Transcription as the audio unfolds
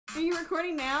Are you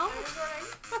recording now?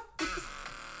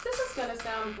 This is gonna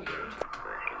sound weird.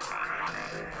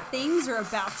 Things are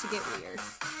about to get weird.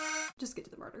 Just get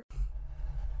to the murder.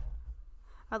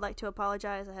 I'd like to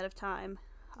apologize ahead of time.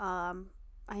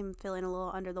 I'm feeling a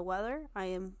little under the weather. I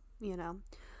am,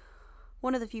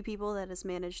 one of the few people that has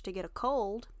managed to get a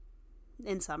cold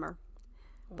in summer.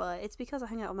 But it's because I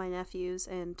hang out with my nephews,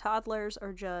 and toddlers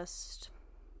are just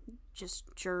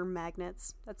germ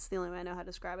magnets. That's the only way I know how to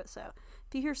describe it. So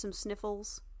if you hear some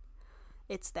sniffles,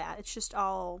 it's that. It's just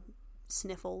all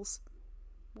sniffles.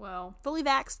 Well, Fully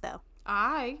vaxxed, though.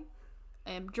 I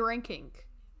am drinking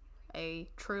a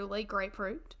Truly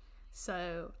grapefruit,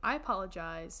 so I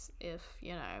apologize if,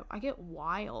 I get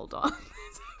wild on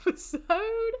this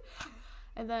episode.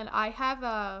 And then I have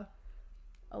a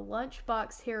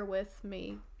lunchbox here with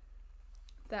me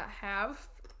that have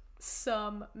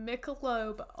some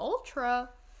Michelob Ultra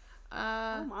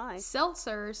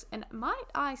seltzers. And might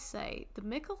I say, the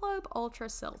Michelob Ultra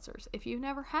seltzers, if you've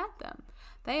never had them,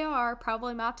 they are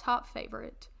probably my top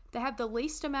favorite. They have the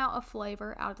least amount of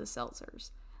flavor out of the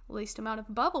seltzers, least amount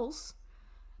of bubbles.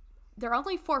 They're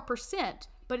only 4%,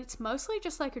 but it's mostly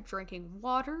just like you're drinking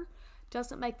water.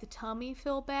 Doesn't make the tummy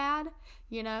feel bad.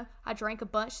 I drank a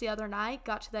bunch the other night,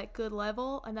 got to that good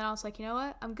level, and then I was like, you know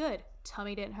what? I'm good.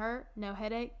 Tummy didn't hurt, no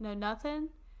headache, no nothing.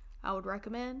 I would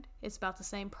recommend. It's about the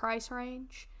same price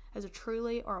range as a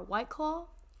Truly or a White Claw.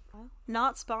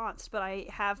 Not sponsored, but I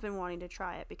have been wanting to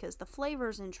try it because the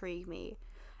flavors intrigue me.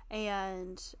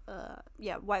 And,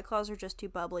 White Claws are just too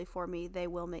bubbly for me. They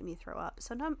will make me throw up.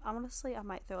 Sometimes, honestly, I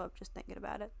might throw up just thinking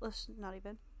about it. Let's not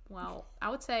even. Well, I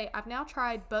would say I've now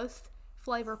tried both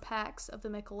flavor packs of the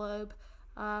Michelob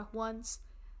ones.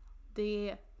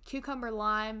 The cucumber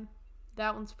lime,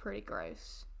 that one's pretty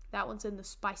gross. That one's in the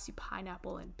spicy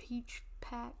pineapple and peach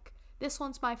pack. This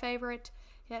one's my favorite.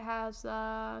 It has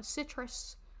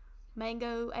citrus,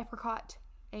 mango, apricot,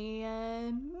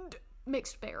 and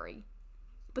mixed berry.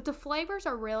 But the flavors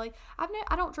are really... I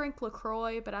don't drink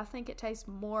LaCroix, but I think it tastes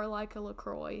more like a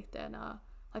LaCroix than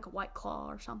like a White Claw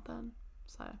or something.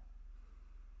 So,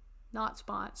 not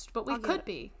sponsored. But we could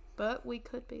be.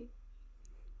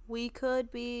 We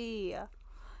could be.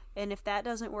 And if that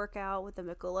doesn't work out with the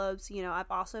Michelobs, I've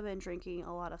also been drinking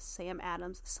a lot of Sam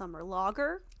Adams Summer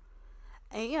Lager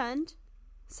and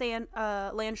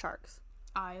Land Sharks.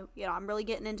 I'm really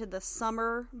getting into the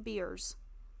summer beers.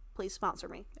 Please sponsor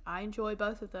me. I enjoy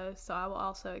both of those, so I will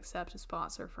also accept a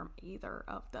sponsor from either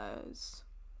of those.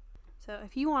 So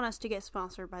if you want us to get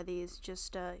sponsored by these,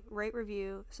 just rate,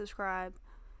 review, subscribe,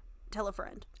 tell a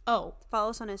friend. Oh.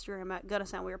 Follow us on Instagram at Gonna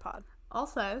Sound Weird Pod.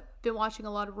 Also, been watching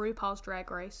a lot of RuPaul's Drag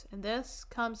Race, and this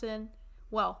comes in...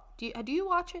 Well, do you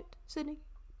watch it, Sydney?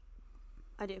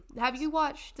 I do. Have you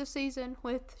watched the season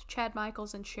with Chad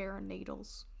Michaels and Sharon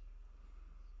Needles?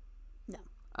 No.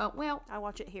 Oh, well... I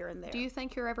watch it here and there. Do you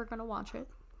think you're ever going to watch it?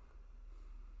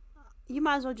 You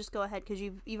might as well just go ahead, because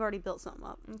you've already built something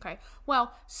up. Okay.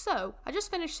 Well, so, I just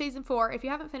finished season 4. If you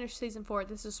haven't finished season 4,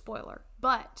 this is a spoiler.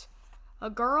 But, a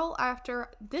girl after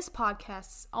this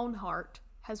podcast's own heart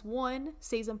has won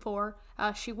season 4.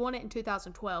 She won it in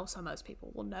 2012, so most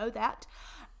people will know that.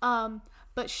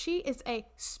 But she is a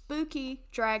spooky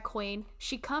drag queen.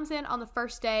 She comes in on the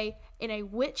first day in a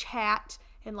witch hat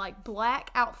and black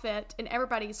outfit, and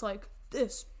everybody's like,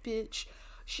 this bitch,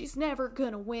 she's never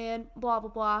gonna win, blah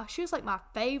blah blah. She was my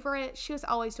favorite. She was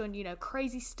always doing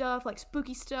crazy stuff,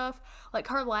 spooky stuff.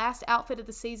 Her last outfit of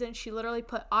the season, she literally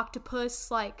put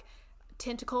octopus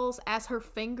tentacles as her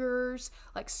fingers,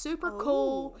 super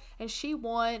cool. And she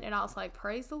won, and I was like,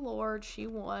 praise the Lord, she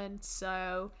won.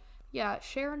 So yeah,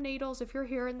 Sharon Needles, if you're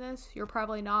hearing this, you're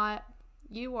probably not.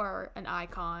 You are an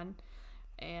icon,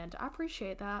 and I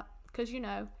appreciate that, because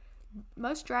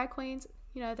most drag queens,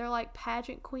 they're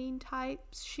pageant queen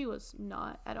types. She was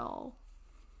not at all.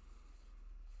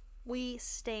 We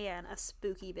stan a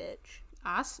spooky bitch.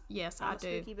 Yes, I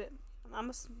do.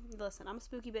 I'm a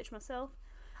spooky bitch myself.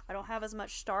 I don't have as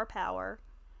much star power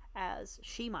as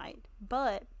she might,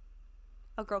 but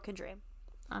a girl can dream.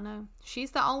 I know.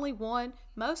 She's the only one.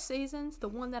 Most seasons, the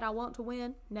one that I want to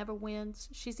win never wins.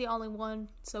 She's the only one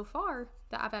so far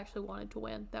that I've actually wanted to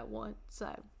win that won.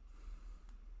 So,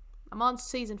 I'm on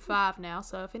season 5 now,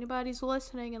 so if anybody's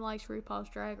listening and likes RuPaul's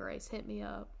Drag Race, hit me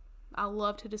up. I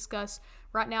love to discuss.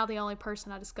 Right now, the only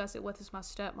person I discuss it with is my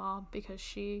stepmom, because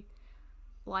she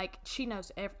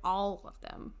knows all of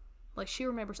them. She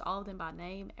remembers all of them by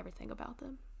name, everything about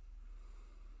them.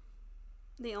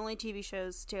 The only TV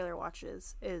shows Taylor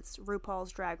watches is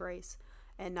RuPaul's Drag Race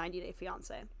and 90 Day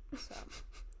Fiancé. So,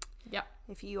 yep.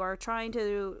 If you are trying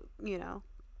to,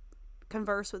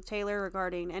 converse with Taylor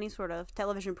regarding any sort of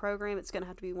television program, it's going to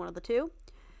have to be one of the two.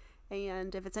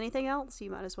 And if it's anything else, you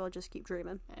might as well just keep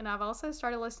dreaming. And I've also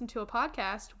started listening to a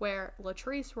podcast where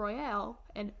Latrice Royale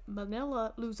and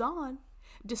Manila Luzon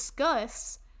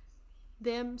discuss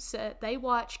they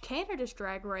watch Canada's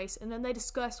Drag Race, and then they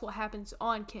discuss what happens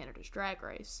on Canada's Drag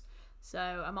Race. So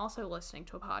I'm also listening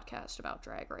to a podcast about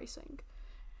drag racing.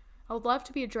 I would love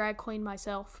to be a drag queen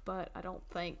myself, but I don't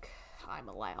think I'm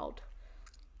allowed.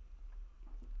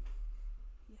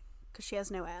 Because she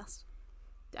has no ass.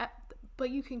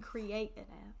 But you can create an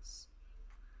ass.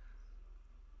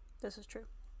 This is true.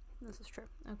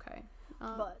 Okay.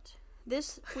 But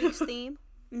this week's theme,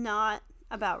 not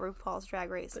about RuPaul's Drag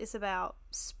Race. It's about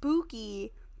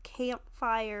spooky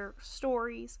campfire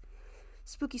stories.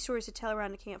 Spooky stories to tell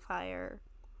around a campfire.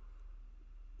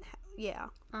 Yeah.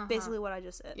 Basically what I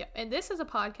just said. Yeah. And this is a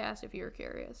podcast, if you're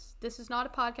curious. This is not a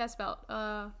podcast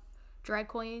about drag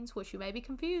queens, which you may be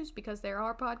confused because there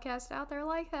are podcasts out there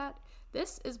like that.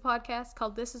 This is a podcast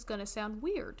called This Is Gonna Sound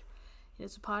Weird.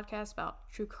 It's a podcast about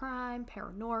true crime,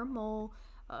 paranormal,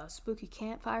 spooky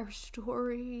campfire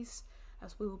stories,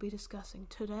 as we will be discussing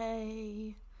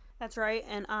today. That's right,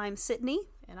 and I'm Sydney.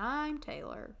 And I'm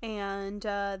Taylor. And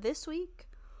this week,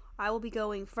 I will be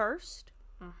going first,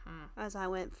 as I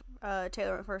went,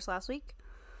 Taylor went first last week.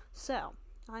 So,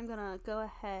 I'm gonna go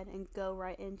ahead and go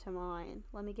right into mine.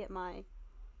 Let me get my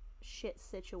shit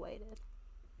situated.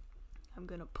 I'm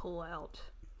gonna pull out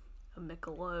a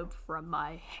Michelob from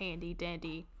my handy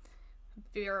dandy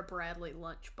Vera Bradley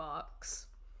lunchbox.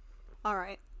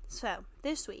 Alright, so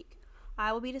this week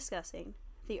I will be discussing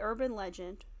the urban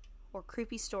legend or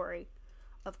creepy story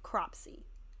of Cropsey.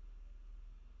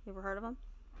 You ever heard of him?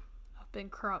 I've been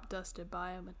crop dusted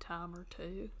by him a time or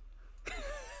two.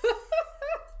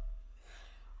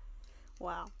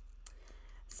 Wow.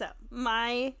 So,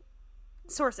 my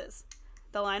sources: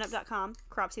 thelineup.com,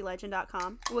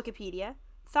 cropseylegend.com, Wikipedia,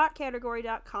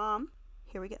 thoughtcategory.com.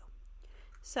 Here we go.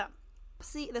 So,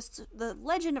 see, the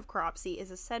legend of Cropsey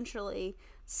is essentially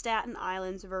Staten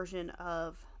Island's version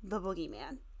of the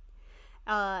boogeyman.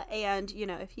 And, you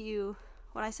know,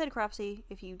 when I said Cropsey,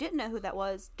 if you didn't know who that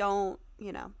was, don't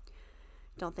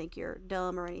think you're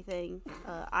dumb or anything.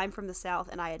 I'm from the South,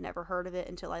 and I had never heard of it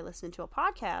until I listened to a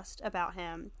podcast about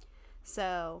him.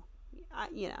 So,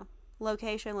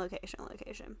 location.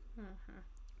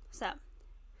 So,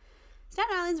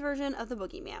 Staten Island's version of the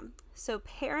boogeyman. So,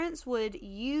 parents would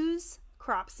use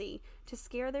Cropsey to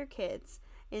scare their kids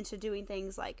into doing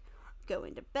things like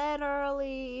going to bed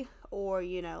early, or,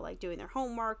 like doing their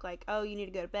homework, like, oh, you need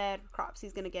to go to bed,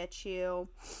 Cropsey's gonna get you.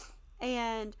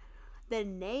 And the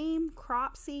name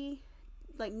Cropsey,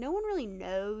 like, no one really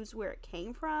knows where it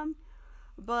came from,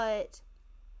 but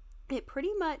it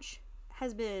pretty much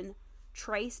has been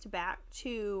traced back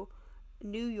to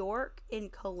New York in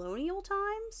colonial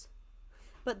times,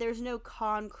 but there's no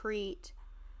concrete,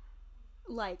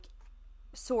 like,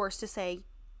 source to say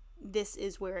this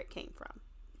is where it came from.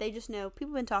 They just know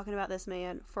people have been talking about this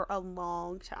man for a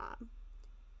long time.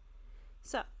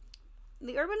 So,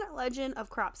 the urban legend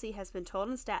of Cropsey has been told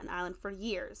in Staten Island for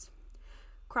years.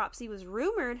 Cropsey was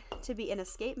rumored to be an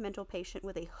escaped mental patient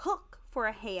with a hook for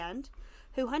a hand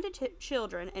who hunted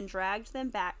children and dragged them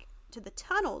back to the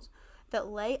tunnels that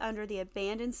lay under the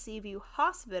abandoned Seaview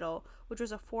Hospital, which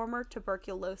was a former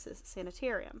tuberculosis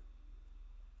sanitarium.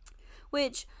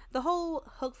 Which, the whole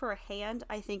hook for a hand,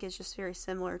 I think, is just very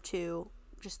similar to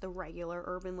just the regular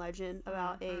urban legend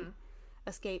about a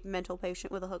escaped mental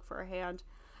patient with a hook for a hand.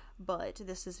 But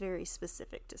this is very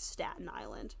specific to Staten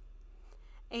Island.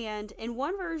 And in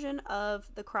one version of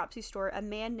the Cropsey story, a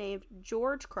man named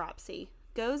George Cropsey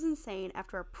goes insane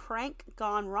after a prank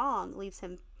gone wrong leaves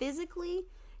him physically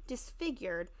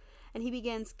disfigured, and he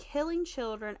begins killing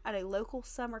children at a local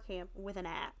summer camp with an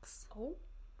axe. Oh.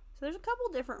 So there's a couple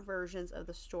different versions of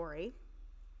the story.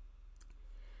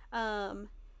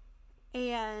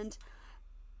 And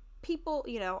people,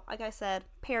 like I said,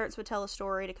 parents would tell a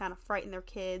story to kind of frighten their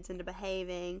kids into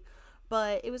behaving,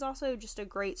 but it was also just a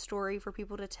great story for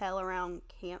people to tell around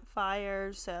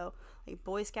campfires. So, like,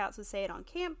 Boy Scouts would say it on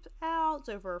campouts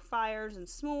over fires and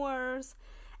s'mores.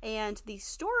 And the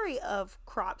story of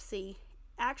Cropsey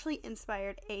actually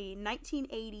inspired a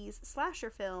 1980s slasher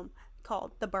film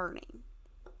called The Burning.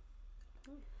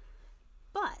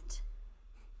 But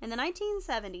in the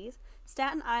 1970s,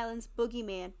 Staten Island's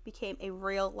boogeyman became a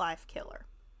real-life killer.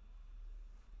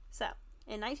 So,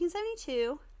 in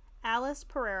 1972, Alice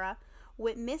Pereira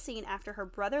went missing after her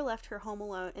brother left her home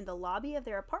alone in the lobby of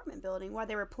their apartment building while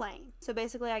they were playing. So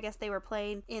basically, I guess they were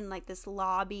playing in, like, this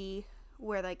lobby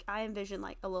where, like, I envision,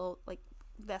 like, a little, like,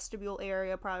 vestibule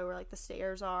area, probably where like the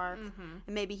stairs are. And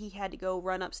maybe he had to go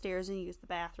run upstairs and use the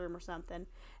bathroom or something. And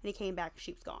he came back and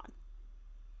she was gone.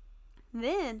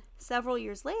 Then, several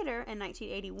years later, in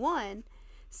 1981,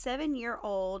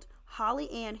 7-year-old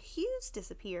Holly Ann Hughes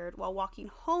disappeared while walking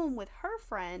home with her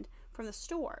friend from the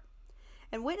store.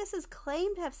 And witnesses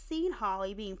claimed to have seen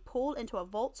Holly being pulled into a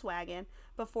Volkswagen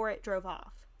before it drove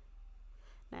off.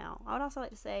 Now, I would also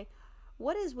like to say,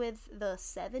 what is with the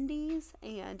 70s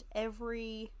and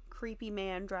every creepy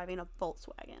man driving a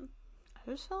Volkswagen? I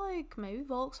just feel like maybe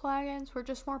Volkswagens were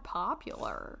just more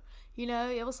popular. You know,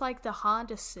 it was like the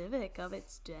Honda Civic of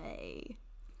its day.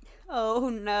 Oh,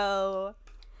 no.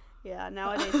 Yeah,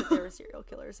 nowadays if there were serial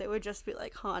killers, it would just be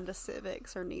like Honda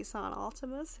Civics or Nissan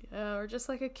Altimas. Yeah, or just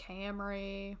like a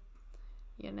Camry.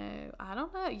 You know, I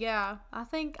don't know. Yeah, I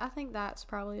think that's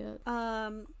probably it.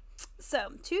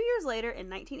 So, 2 years later, in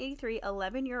 1983,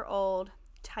 11-year-old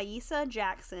Thaisa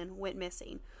Jackson went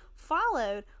missing,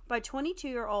 followed by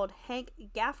 22-year-old Hank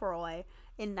Gafferoy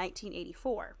in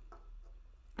 1984.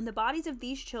 And the bodies of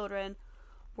these children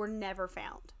were never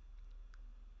found.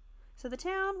 So the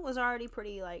town was already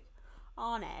pretty, like,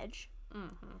 on edge.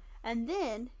 And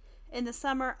then, in the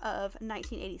summer of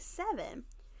 1987,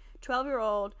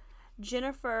 12-year-old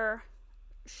Jennifer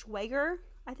Schweiger,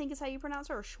 I think is how you pronounce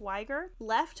her, or Schweiger,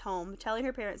 left home telling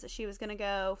her parents that she was going to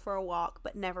go for a walk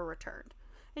but never returned.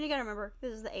 And you got to remember,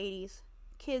 this is the 80s.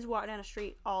 Kids walk down the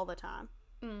street all the time.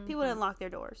 People didn't lock their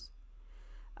doors.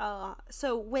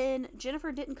 So when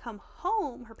Jennifer didn't come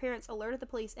home, her parents alerted the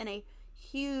police, and a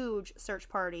huge search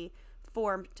party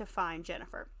formed to find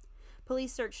Jennifer.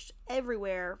 Police searched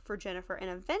everywhere for Jennifer and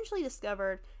eventually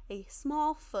discovered a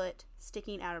small foot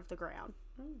sticking out of the ground.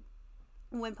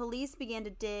 When police began to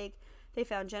dig, they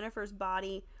found Jennifer's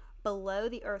body below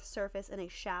the earth's surface in a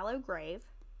shallow grave,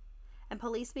 and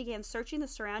police began searching the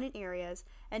surrounding areas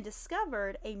and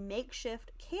discovered a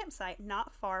makeshift campsite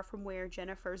not far from where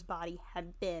Jennifer's body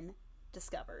had been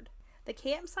discovered. The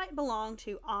campsite belonged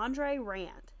to Andre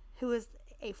Rand, who is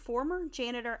a former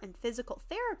janitor and physical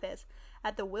therapist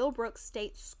at the Willbrook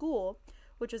State School,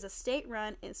 which was a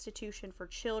state-run institution for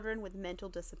children with mental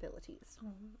disabilities.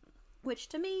 Which,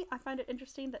 to me, I find it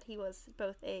interesting that he was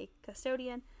both a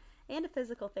custodian and a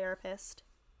physical therapist.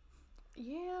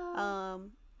 Yeah.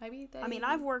 Maybe they... I mean,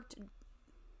 I've worked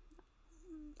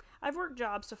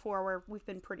jobs before where we've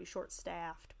been pretty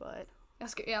short-staffed, but... I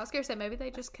was going to say, maybe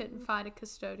they just couldn't find a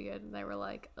custodian, and they were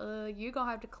like, you gonna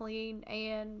have to clean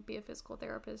and be a physical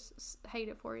therapist. Hate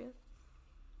it for you.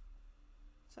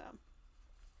 So,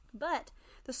 but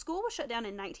the school was shut down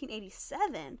in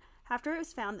 1987 after it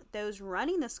was found that those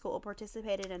running the school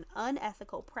participated in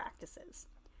unethical practices.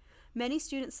 Many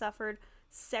students suffered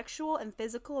sexual and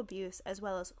physical abuse as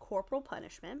well as corporal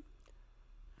punishment,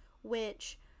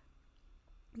 which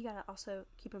you gotta also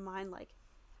keep in mind, like,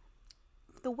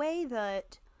 the way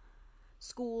that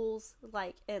schools,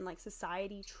 like, and, like,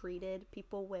 society treated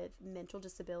people with mental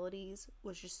disabilities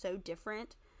was just so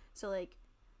different. So, like,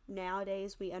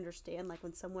 nowadays we understand, like,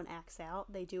 when someone acts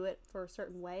out, they do it for a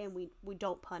certain way, and we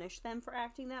don't punish them for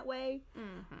acting that way.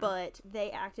 But they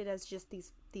acted as just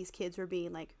these kids were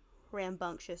being, like,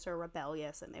 rambunctious or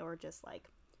rebellious, and they were just,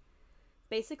 like,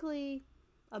 basically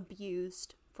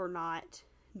abused for not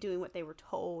doing what they were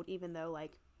told, even though,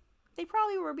 like, they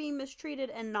probably were being mistreated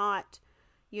and not,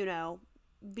 you know,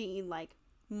 being, like,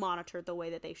 monitored the way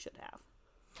that they should have.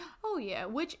 Oh, yeah.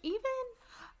 Which even,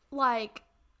 like,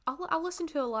 I'll listen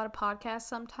to a lot of podcasts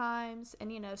sometimes,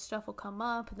 and, you know, stuff will come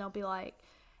up, and they'll be like,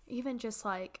 even just,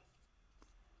 like,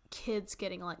 kids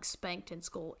getting, like, spanked in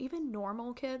school. Even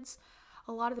normal kids.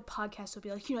 A lot of the podcasts will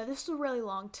be like, you know, this was a really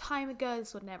long time ago.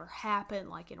 This would never happen,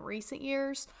 like, in recent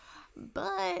years.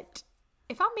 But...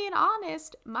 if I'm being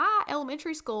honest, my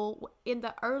elementary school in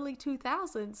the early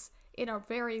 2000s in a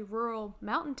very rural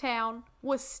mountain town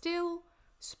was still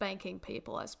spanking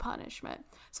people as punishment.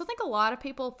 So I think a lot of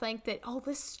people think that, oh,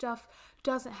 this stuff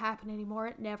doesn't happen anymore.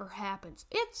 It never happens.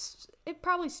 It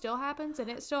probably still happens, and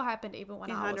it still happened even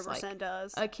when I was like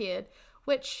a kid,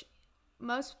 which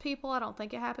most people I don't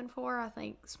think it happened for. I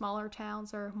think smaller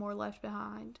towns are more left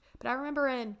behind. But I remember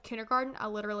in kindergarten, I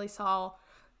literally saw...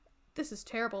 this is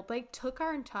terrible. They took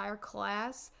our entire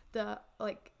class. The,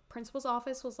 like, principal's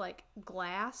office was, like,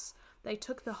 glass. They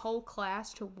took the whole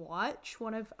class to watch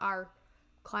one of our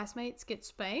classmates get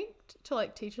spanked to,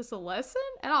 like, teach us a lesson.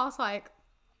 And I was like,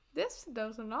 this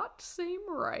does not seem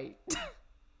right.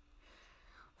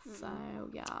 So,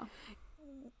 yeah.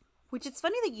 Which, it's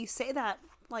funny that you say that,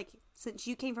 like, since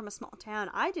you came from a small town.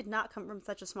 I did not come from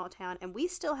such a small town, and we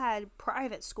still had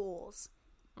private schools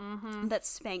that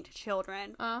spanked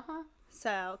children.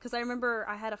 So, because I remember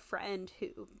I had a friend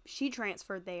who, she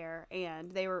transferred there,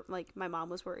 and they were, like, my mom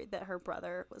was worried that her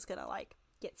brother was gonna, like,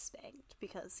 get spanked,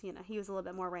 because, you know, he was a little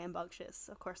bit more rambunctious.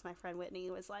 Of course, my friend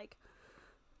Whitney was, like,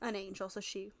 an angel, so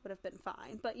she would have been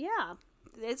fine. But, yeah,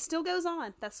 it still goes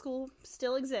on. That school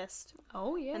still exists.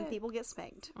 Oh, yeah. And people get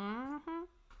spanked. Mm-hmm.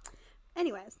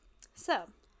 Anyways, so,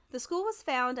 the school was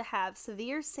found to have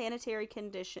severe sanitary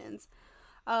conditions,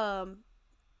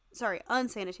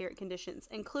 unsanitary conditions,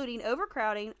 including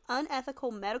overcrowding,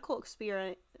 unethical medical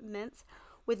experiments,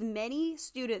 with many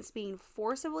students being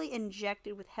forcibly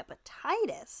injected with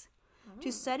hepatitis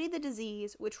to study the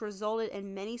disease, which resulted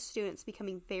in many students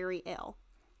becoming very ill.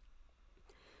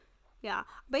 Yeah,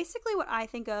 basically what I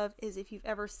think of is if you've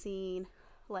ever seen,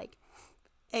 like,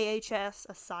 AHS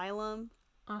Asylum,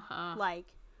 like,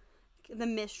 the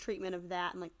mistreatment of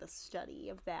that and, like, the study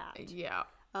of that. Yeah.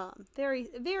 Very,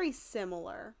 very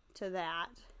similar to that.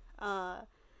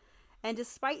 And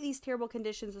despite these terrible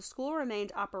conditions, the school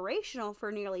remained operational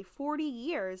for nearly 40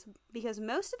 years because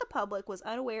most of the public was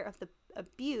unaware of the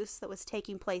abuse that was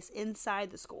taking place inside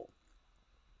the school.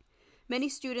 Many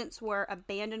students were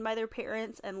abandoned by their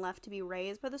parents and left to be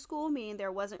raised by the school, meaning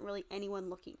there wasn't really anyone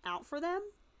looking out for them.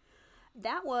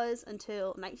 That was until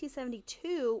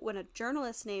 1972 when a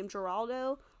journalist named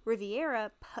Geraldo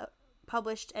Rivera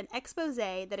published an expose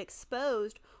that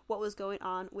exposed what was going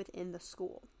on within the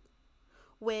school.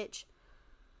 Which,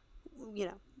 you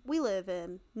know, we live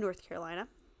in North Carolina.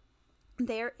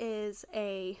 There is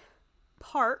a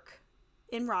park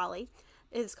in Raleigh.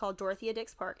 It is called Dorothea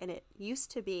Dix Park, and it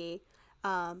used to be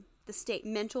the state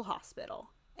mental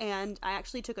hospital. And I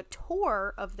actually took a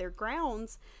tour of their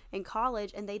grounds in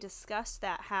college, and they discussed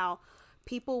that, how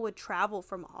people would travel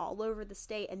from all over the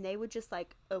state, and they would just,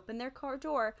 like, open their car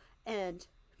door and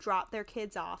drop their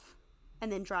kids off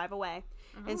and then drive away.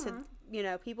 And so, you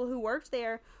know, people who worked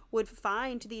there would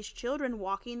find these children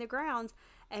walking the grounds,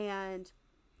 and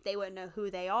they wouldn't know who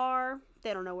they are.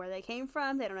 They don't know where they came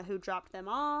from. They don't know who dropped them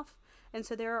off. And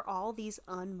so there are all these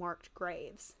unmarked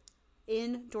graves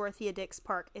in Dorothea Dix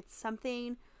Park. It's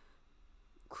something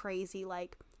crazy,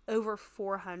 like over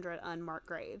 400 unmarked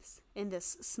graves in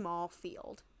this small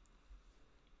field.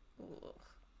 Ugh.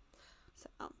 So,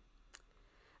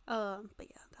 but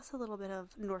yeah, that's a little bit of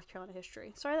North Carolina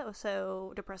history. Sorry that was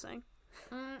so depressing.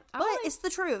 But it's the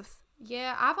truth.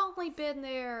 Yeah, I've only been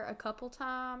there a couple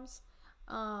times,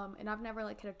 and I've never,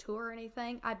 like, had a tour or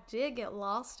anything. I did get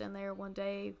lost in there one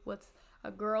day with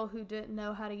a girl who didn't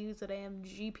know how to use a damn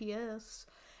GPS,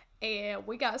 and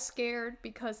we got scared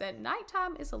because at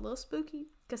nighttime it's a little spooky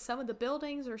because some of the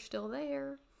buildings are still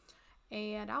there,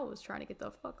 and I was trying to get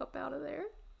the fuck up out of there.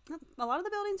 A lot of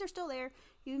the buildings are still there.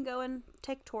 You can go and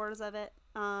take tours of it.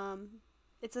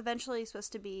 It's eventually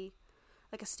supposed to be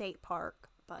like a state park,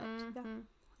 but yeah, a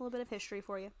little bit of history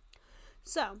for you.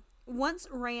 So, once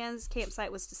Rand's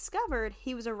campsite was discovered,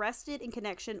 he was arrested in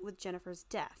connection with Jennifer's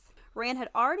death. Rand had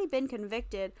already been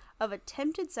convicted of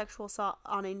attempted sexual assault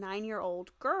on a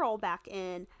 9-year-old girl back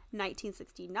in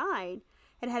 1969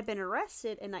 and had been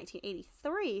arrested in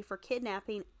 1983 for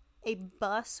kidnapping a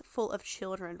bus full of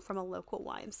children from a local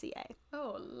YMCA.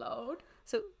 Oh, Lord.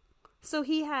 So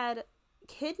he had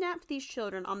kidnapped these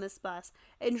children on this bus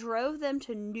and drove them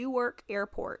to Newark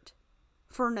Airport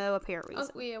for no apparent reason.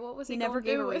 Oh, yeah, what was he never gonna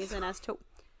gave do a with? reason as to.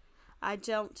 I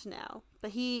don't know,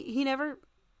 but he never,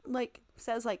 like,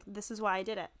 says, like, this is why I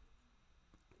did it.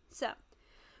 So,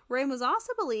 Rand was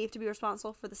also believed to be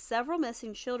responsible for the several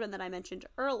missing children that I mentioned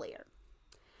earlier.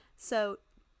 So,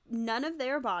 none of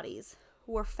their bodies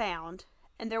were found,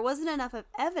 and there wasn't enough of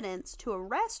evidence to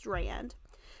arrest Rand.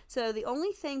 So the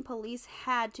only thing police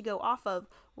had to go off of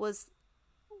was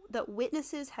that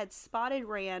witnesses had spotted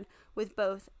Rand with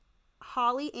both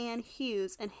Holly Ann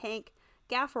Hughes and Hank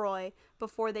Gafferoy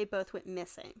before they both went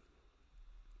missing.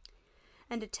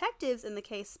 And detectives in the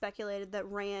case speculated that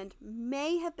Rand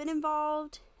may have been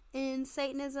involved in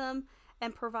Satanism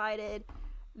and provided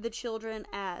the children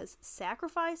as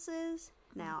sacrifices.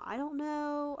 Now, I don't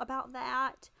know about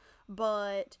that,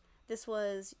 but this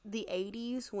was the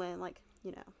 80s when, like,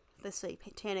 you know, the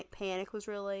satanic panic was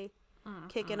really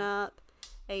kicking up.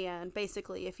 And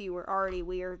basically, if you were already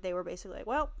weird, they were basically like,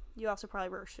 well, you also probably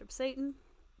worship Satan.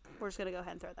 We're just going to go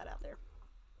ahead and throw that out there.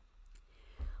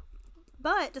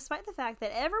 But despite the fact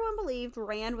that everyone believed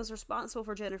Rand was responsible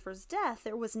for Jennifer's death,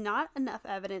 there was not enough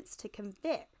evidence to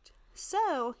convict.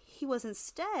 So he was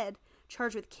instead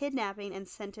charged with kidnapping and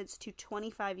sentenced to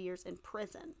 25 years in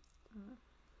prison.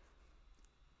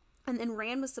 And then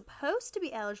Rand was supposed to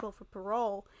be eligible for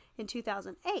parole in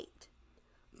 2008.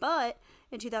 But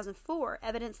in 2004,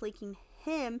 evidence linking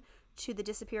him to the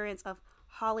disappearance of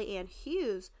Holly Ann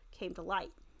Hughes came to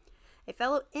light. A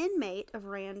fellow inmate of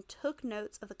Rand took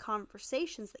notes of the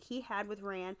conversations that he had with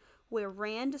Rand, where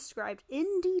Rand described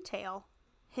in detail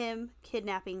him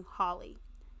kidnapping Holly.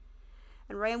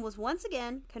 And Rand was once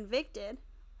again convicted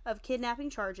of kidnapping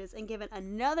charges and given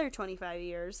another 25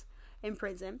 years in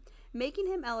prison, making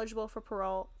him eligible for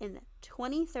parole in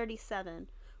 2037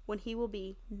 when he will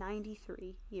be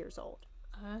 93 years old.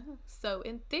 So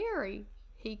in theory,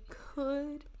 he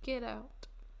could get out.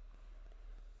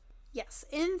 Yes,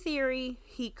 in theory,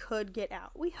 he could get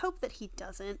out. We hope that he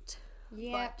doesn't.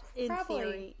 Yeah, but in probably.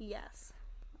 theory, yes.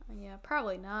 Yeah,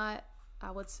 probably not.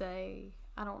 I would say,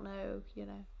 I don't know,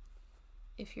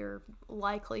 if you're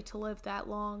likely to live that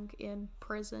long in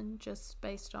prison just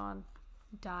based on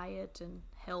diet and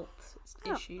health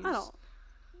issues.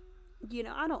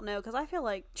 I don't know, because I feel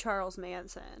like Charles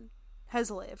Manson has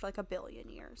lived like 1 billion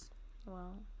years.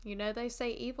 Well, they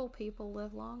say evil people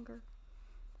live longer.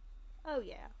 Oh,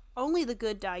 yeah. Only the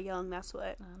good die young. That's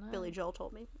what Billy Joel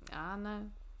told me. I know.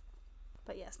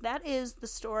 But yes, that is the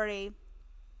story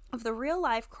of the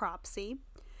real-life Cropsey,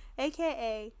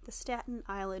 a.k.a. the Staten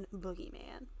Island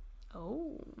Boogeyman.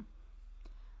 Oh.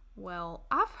 Well,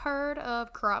 I've heard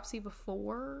of Cropsey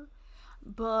before,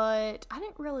 but I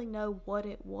didn't really know what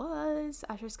it was.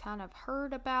 I just kind of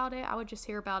heard about it. I would just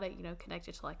hear about it,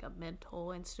 connected to like a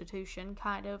mental institution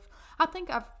kind of. I think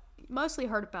I've mostly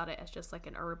heard about it as just like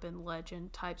an urban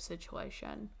legend type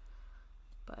situation.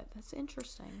 But that's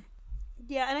interesting.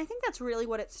 Yeah, and I think that's really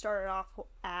what it started off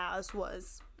as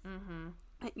was,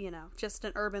 just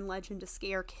an urban legend to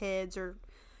scare kids or,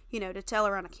 to tell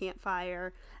around a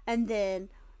campfire. And then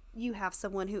you have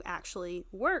someone who actually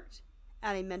worked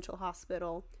at a mental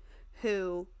hospital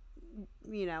who,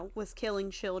 was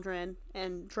killing children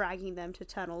and dragging them to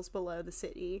tunnels below the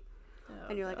city.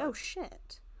 And you're like, oh,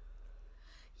 shit.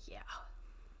 Yeah.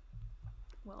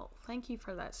 Well, thank you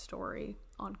for that story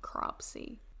on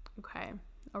Cropsey. Okay.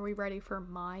 Are we ready for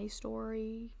my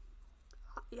story?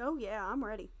 Oh, yeah, I'm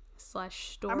ready.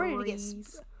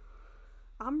 Stories.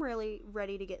 I'm really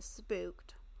ready to get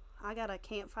spooked. I got a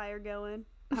campfire going.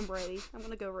 I'm ready. I'm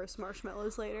going to go roast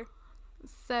marshmallows later.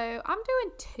 So, I'm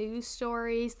doing 2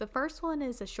 stories. The first one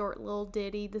is a short little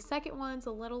ditty. The second one's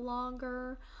a little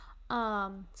longer.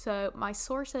 So my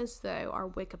sources, though, are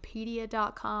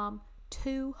wikipedia.com,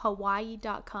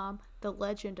 tohawaii.com, The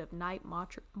Legend of Night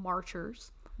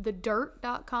Marchers,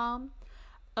 thedirt.com.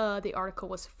 The article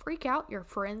was Freak Out Your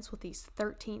Friends with These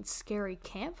 13 Scary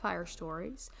Campfire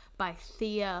Stories by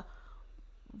Thea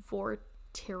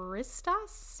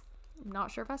Vortiristas. I'm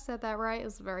not sure if I said that right. It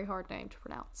was a very hard name to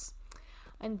pronounce.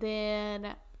 And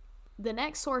then the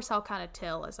next source I'll kind of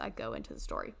tell as I go into the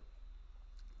story.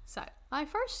 So, my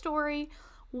first story,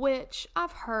 which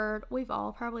we've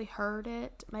all probably heard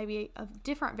it, maybe of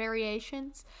different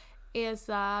variations, is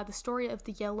the story of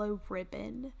the yellow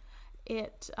ribbon.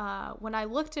 When I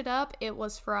looked it up, it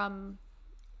was from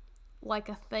like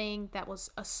a thing that was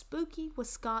a spooky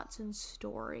Wisconsin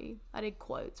story. I did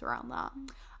quotes around that.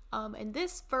 And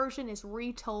this version is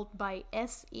retold by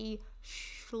S.E.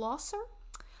 Schlosser,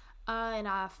 and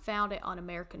I found it on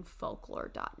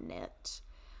AmericanFolklore.net.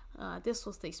 This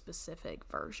was the specific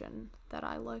version that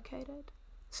I located.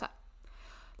 So,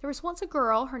 there was once a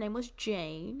girl, her name was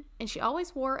Jane, and she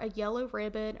always wore a yellow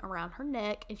ribbon around her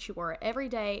neck, and she wore it every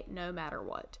day, no matter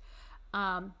what.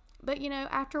 But,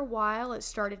 after a while, it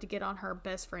started to get on her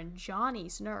best friend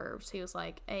Johnny's nerves. He was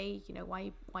like, hey,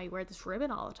 why you wear this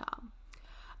ribbon all the time?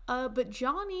 But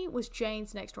Johnny was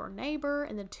Jane's next door neighbor,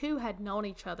 and the two had known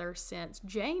each other since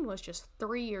Jane was just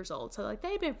 3 years old. So,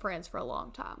 they'd been friends for a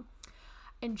long time.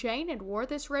 And Jane had wore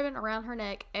this ribbon around her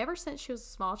neck ever since she was a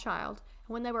small child.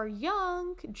 And when they were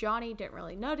young, Johnny didn't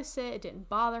really notice it. It didn't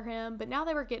bother him. But now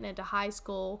they were getting into high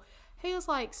school. He was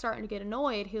starting to get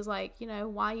annoyed. He was like,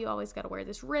 why you always got to wear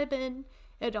this ribbon?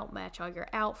 It don't match all your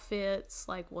outfits.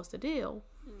 What's the deal?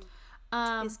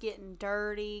 It's getting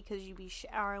dirty because you be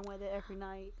showering with it every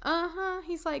night.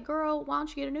 He's like, girl, why don't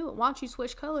you get a new one? Why don't you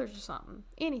switch colors or something?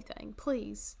 Anything,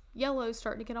 please. Yellow's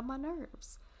starting to get on my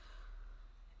nerves.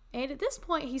 And at this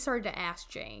point, he started to ask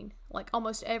Jane,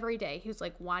 almost every day. He was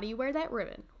like, why do you wear that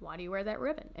ribbon? Why do you wear that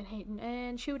ribbon?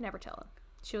 And she would never tell him.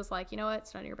 She was like, you know what?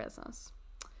 It's none of your business.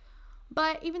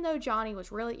 But even though Johnny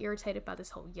was really irritated by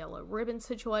this whole yellow ribbon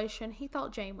situation, he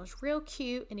thought Jane was real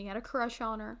cute and he had a crush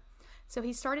on her. So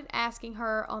he started asking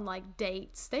her on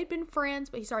dates. They'd been friends,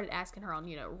 but he started asking her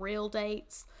on, real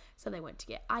dates. So they went to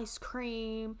get ice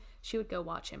cream. She would go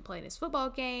watch him play in his football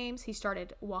games. He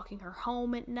started walking her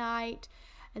home at night.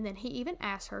 And then he even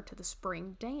asked her to the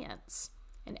spring dance.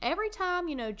 And every time,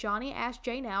 Johnny asked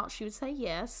Jane out, she would say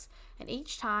yes. And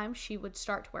each time she would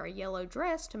start to wear a yellow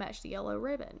dress to match the yellow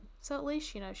ribbon. So at least,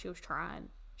 she was trying.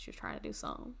 She was trying to do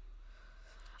something.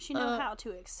 She knew how to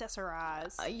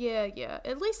accessorize. Yeah.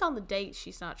 At least on the date,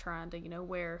 she's not trying to,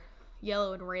 wear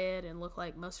yellow and red and look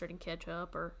like mustard and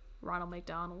ketchup or Ronald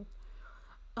McDonald.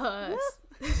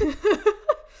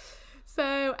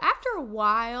 So after a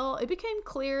while, it became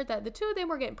clear that the two of them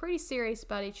were getting pretty serious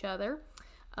about each other.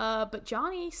 But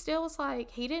Johnny still was like,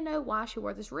 he didn't know why she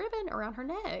wore this ribbon around her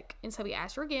neck. And so he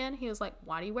asked her again. He was like,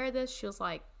 why do you wear this? She was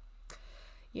like,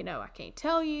 I can't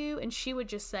tell you. And she would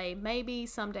just say, maybe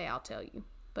someday I'll tell you.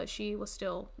 But she was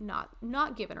still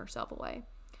not giving herself away.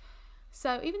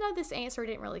 So even though this answer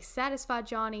didn't really satisfy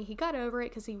Johnny, he got over it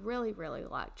because he really, really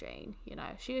liked Jane.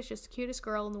 She was just the cutest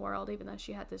girl in the world, even though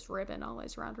she had this ribbon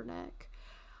always around her neck.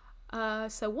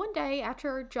 So one day,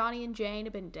 after Johnny and Jane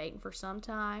had been dating for some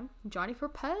time, Johnny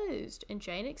proposed and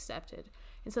Jane accepted.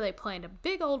 And so they planned a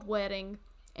big old wedding.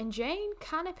 And Jane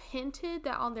kind of hinted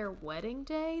that on their wedding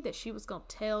day that she was going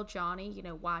to tell Johnny,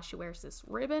 why she wears this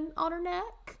ribbon on her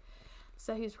neck.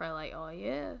 So he was probably like, oh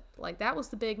yeah, like that was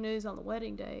the big news on the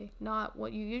wedding day, not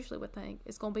what you usually would think.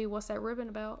 It's going to be, what's that ribbon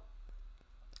about?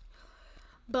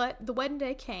 But the wedding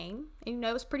day came, and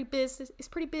it's pretty busy. It's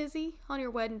pretty busy on your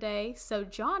wedding day. So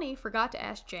Johnny forgot to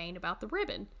ask Jane about the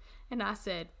ribbon. And I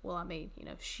said, well,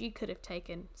 she could have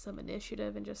taken some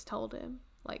initiative and just told him,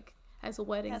 like, as a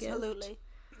wedding gift. Absolutely.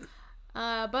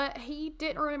 But he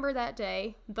didn't remember that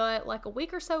day. But like a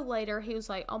week or so later, he was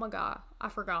like, oh my God, I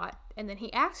forgot. And then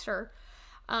he asked her,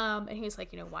 and he was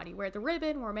like, why do you wear the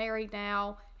ribbon? We're married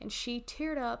now. And she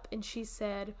teared up and she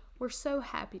said, we're so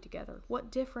happy together.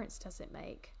 What difference does it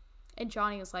make? And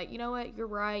Johnny was like, you know what? You're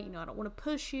right. I don't want to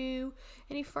push you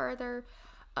any further.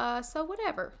 So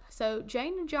whatever. So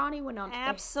Jane and Johnny went on.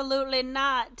 Absolutely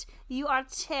not. You are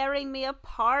tearing me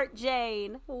apart,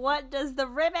 Jane. What does the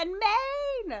ribbon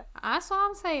mean? That's what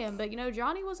I'm saying. But,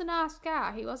 Johnny was a nice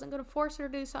guy. He wasn't going to force her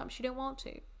to do something she didn't want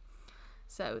to.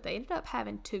 So they ended up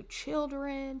having 2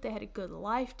 children. They had a good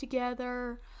life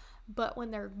together. But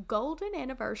when their golden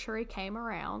anniversary came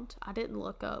around, I didn't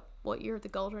look up what year the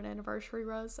golden anniversary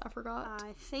was. I forgot.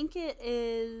 I think it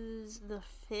is the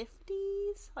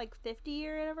 50s, like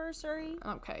 50-year anniversary.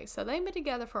 Okay, so they've been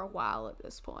together for a while at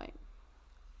this point.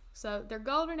 So their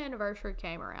golden anniversary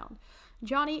came around.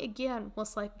 Johnny, again,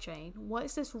 was like, Jane, what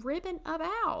is this ribbon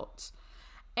about?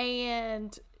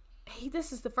 And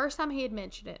this is the first time he had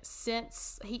mentioned it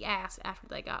since he asked after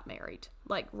they got married.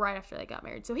 Like, right after they got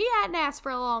married. So he hadn't asked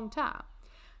for a long time.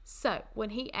 So, when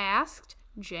he asked,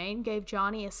 Jane gave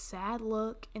Johnny a sad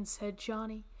look and said,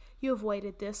 Johnny, you have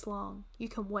waited this long. You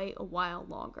can wait a while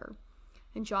longer.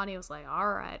 And Johnny was like,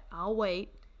 all right, I'll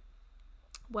wait.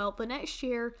 Well, the next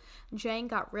year, Jane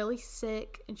got really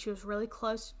sick and she was really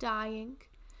close to dying.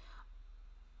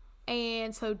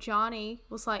 And so Johnny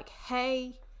was like,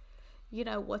 hey,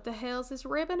 what the hell is this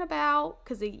ribbon about?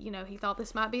 Because he thought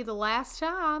this might be the last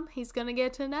time he's going to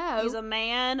get to know. He's a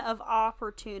man of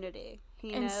opportunity.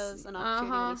 He knows an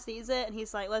opportunity when he sees it, and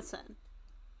he's like, listen,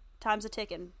 time's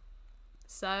a-ticking.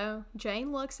 So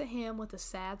Jane looks at him with a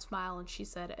sad smile, and she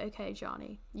said, okay,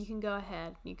 Johnny, you can go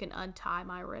ahead. You can untie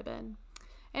my ribbon.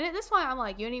 And at this point, I'm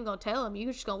like, you ain't even going to tell him.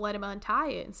 You're just going to let him untie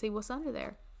it and see what's under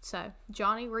there. So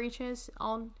Johnny reaches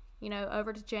on,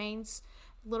 over to Jane's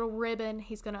little ribbon.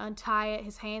 He's going to untie it.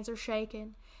 His hands are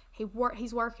shaking.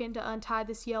 He's working to untie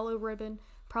this yellow ribbon.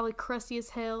 Probably crusty as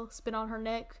hell. It's been on her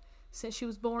neck since she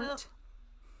was born. Ugh.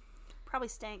 Probably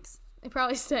stinks. It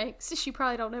probably stinks. She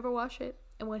probably don't ever wash it.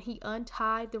 And when he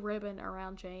untied the ribbon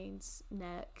around Jane's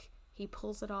neck, he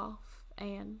pulls it off,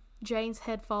 and Jane's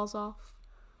head falls off.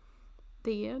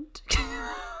 The end.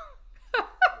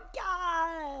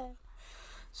 God.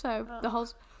 So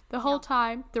the whole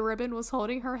time, the ribbon was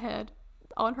holding her head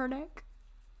on her neck.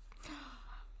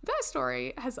 That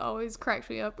story has always cracked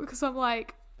me up because I'm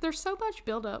like, there's so much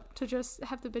build up to just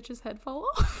have the bitch's head fall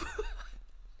off.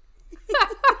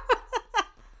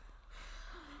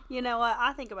 You know what?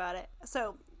 I think about it.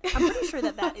 So I'm pretty sure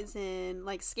that is in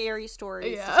like scary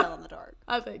stories to tell in the dark.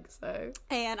 I think so.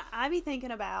 And I be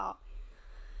thinking about,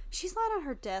 she's lying on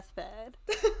her deathbed.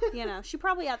 She's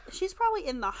probably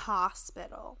in the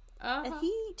hospital. And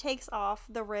he takes off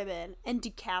the ribbon and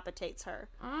decapitates her.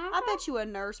 I bet you a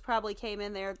nurse probably came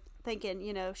in there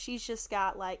thinking, she's just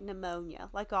got like pneumonia,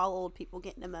 like all old people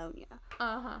get pneumonia.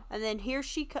 And then here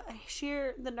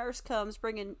the nurse comes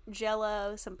bringing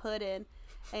Jello, some pudding,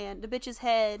 and the bitch's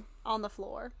head on the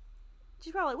floor.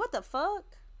 She's probably, what the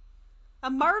fuck? A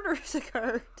murder's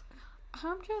occurred.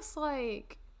 I'm just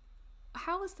like,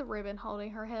 how is the ribbon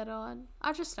holding her head on?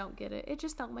 I just don't get it. It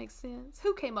just don't make sense.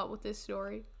 Who came up with this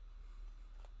story?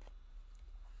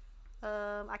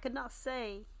 I could not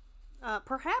say.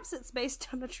 Perhaps it's based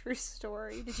on a true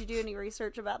story. Did you do any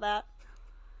research about that?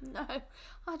 No,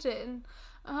 I didn't.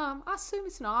 I assume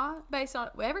it's not based on.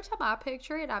 Every time I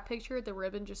picture the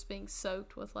ribbon just being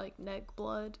soaked with like neck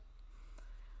blood,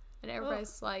 and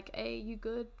everybody's like, "Hey, you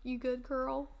good? You good,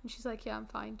 girl?" And she's like, "Yeah, I'm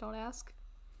fine. Don't ask."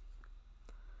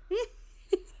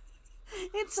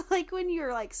 It's like when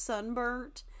you're like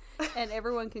sunburnt, and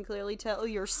everyone can clearly tell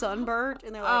you're sunburnt,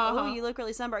 and they're like, "Oh, you look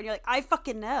really sunburnt." And you're like, "I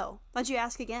fucking know. Why'd you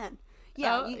ask again?"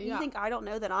 Yeah, you think I don't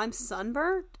know that I'm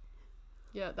sunburnt?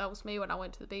 Yeah, that was me when I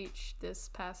went to the beach this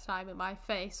past time, and my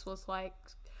face was like,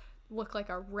 looked like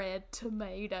a red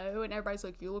tomato, and everybody's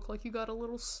like, "You look like you got a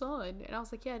little sun," and I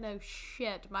was like, "Yeah, no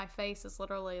shit, my face is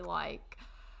literally like,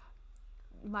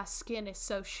 my skin is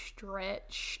so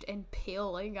stretched and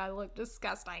peeling, I look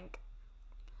disgusting."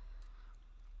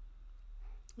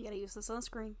 You gotta use the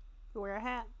sunscreen. Wear a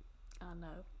hat. I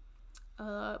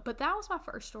know. But that was my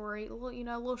first story, a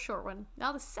little short one.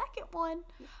 Now the second one,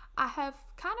 I have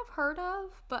kind of heard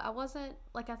of, but I wasn't,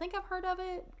 like, I think I've heard of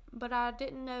it, but I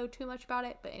didn't know too much about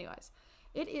it. But anyways,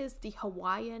 it is the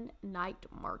Hawaiian Night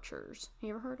Marchers. You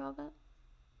ever heard of it?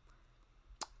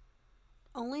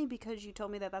 Only because you told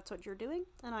me that that's what you're doing,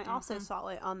 and I also saw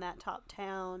it on that top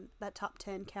 10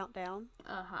 countdown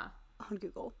on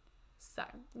Google. So,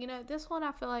 this one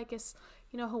I feel like is,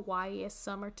 Hawaii is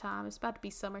summertime. It's about to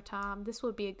be summertime. This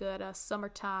would be a good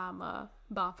summertime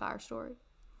bonfire story.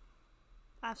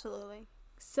 Absolutely.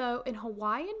 So, in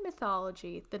Hawaiian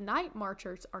mythology, the night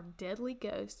marchers are deadly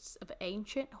ghosts of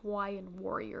ancient Hawaiian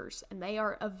warriors, and they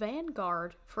are a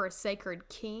vanguard for a sacred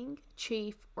king,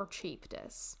 chief, or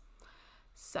chiefess.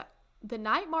 So, the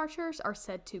night marchers are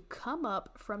said to come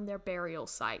up from their burial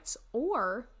sites,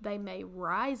 or they may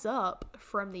rise up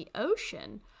from the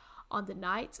ocean on the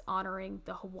nights honoring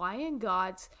the Hawaiian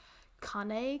gods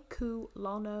Kane Ku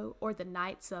Lono, or the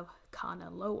Knights of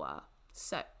Kanaloa.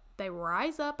 So, they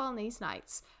rise up on these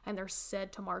nights, and they're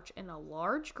said to march in a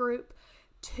large group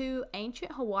to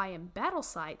ancient Hawaiian battle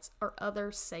sites or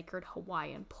other sacred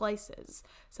Hawaiian places.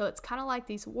 So, it's kind of like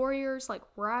these warriors like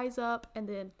rise up, and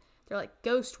then they're like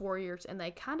ghost warriors, and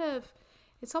they kind of,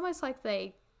 it's almost like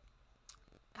they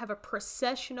have a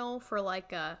processional for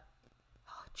like a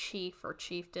chief or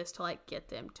chiefess to like get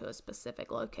them to a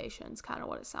specific location. It's kind of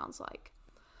what it sounds like.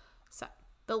 So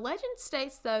the legend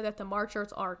states though that the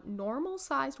marchers are normal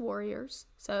sized warriors.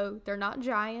 So they're not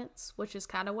giants, which is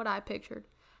kind of what I pictured.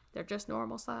 They're just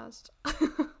normal sized.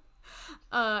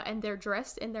 And they're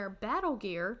dressed in their battle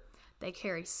gear. They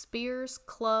carry spears,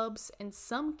 clubs, and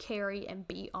some carry and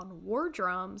beat on war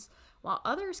drums, while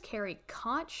others carry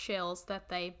conch shells that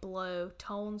they blow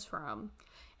tones from.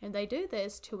 And they do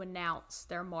this to announce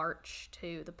their march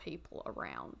to the people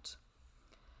around.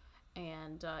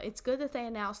 And it's good that they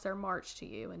announce their march to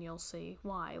you, and you'll see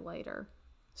why later.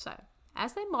 So,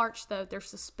 as they march, though, they're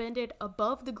suspended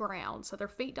above the ground, so their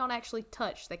feet don't actually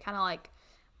touch. They kind of like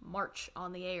march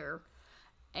on the air.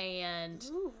 And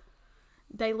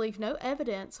they leave no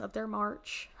evidence of their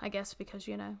march, I guess because,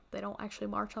 they don't actually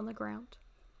march on the ground.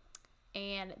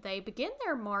 And they begin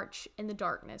their march in the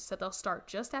darkness. So they'll start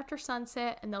just after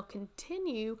sunset, and they'll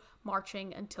continue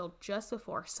marching until just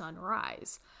before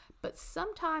sunrise. But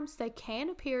sometimes they can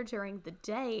appear during the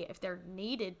day if they're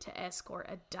needed to escort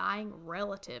a dying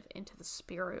relative into the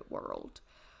spirit world.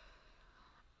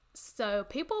 So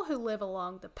people who live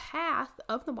along the path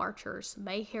of the marchers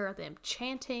may hear them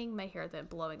chanting, may hear them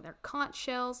blowing their conch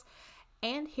shells,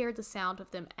 and hear the sound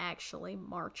of them actually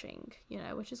marching,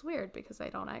 which is weird because they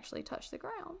don't actually touch the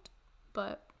ground.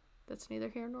 But that's neither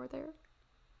here nor there.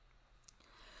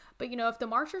 But, if the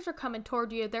marchers are coming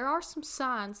toward you, there are some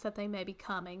signs that they may be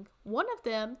coming. One of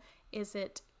them is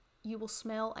that you will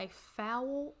smell a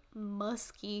foul,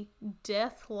 musky,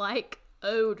 death-like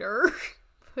odor,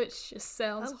 which just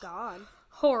sounds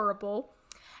horrible.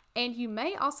 And you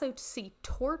may also see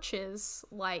torches,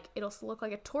 like it'll look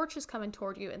like a torch is coming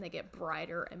toward you, and they get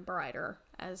brighter and brighter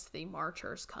as the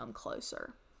marchers come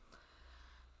closer.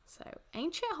 So,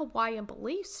 ancient Hawaiian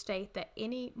beliefs state that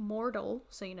any mortal,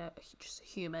 so just a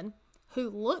human, who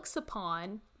looks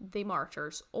upon the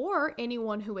marchers, or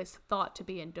anyone who is thought to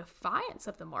be in defiance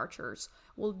of the marchers,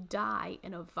 will die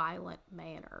in a violent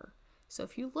manner. So,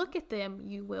 if you look at them,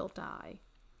 you will die.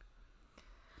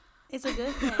 It's a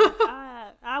good thing.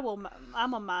 I'm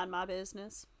gonna mind my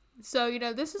business. So,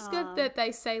 this is good that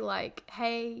they say, like,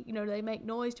 hey, they make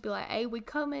noise to be like, hey, we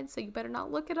coming, so you better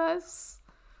not look at us.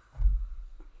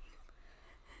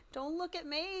 Don't look at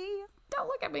me. Don't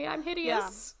look at me. I'm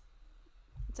hideous.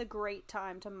 It's a great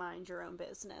time to mind your own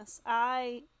business.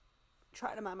 I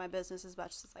try to mind my business as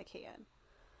much as I can.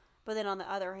 But then on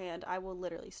the other hand, I will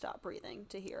literally stop breathing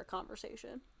to hear a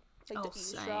conversation. Like to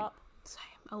eavesdrop. Same.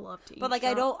 I love to eavesdrop. But like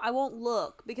I won't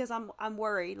look because I'm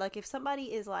worried. Like if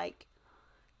somebody is like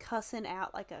cussing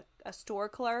out like a store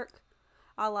clerk,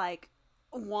 I like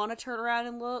want to turn around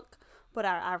and look, but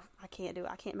I can't do it.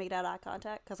 I can't make that eye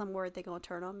contact because I'm worried they're going to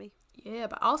turn on me. Yeah,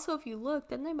 but also if you look,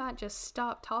 then they might just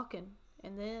stop talking,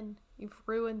 and then you've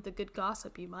ruined the good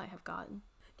gossip you might have gotten.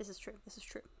 This is true.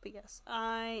 But yes,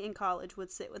 I, in college,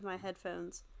 would sit with my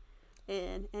headphones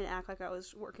and act like I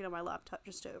was working on my laptop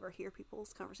just to overhear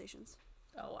people's conversations.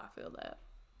 Oh, I feel that.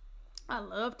 I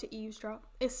love to eavesdrop.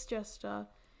 It's just,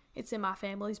 it's in my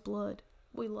family's blood.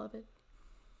 We love it.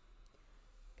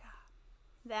 God.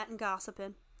 That and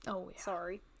gossiping. Oh, yeah.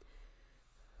 Sorry.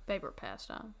 Favorite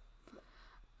pastime.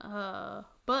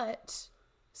 But,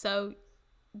 so,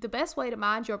 the best way to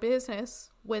mind your business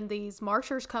when these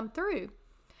marchers come through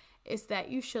is that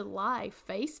you should lie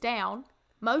face down,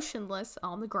 motionless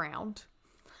on the ground,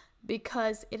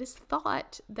 because it is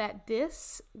thought that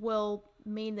this will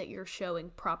mean that you're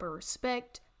showing proper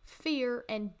respect, fear,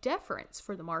 and deference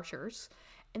for the marchers,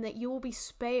 and that you will be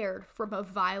spared from a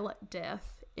violent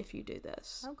death if you do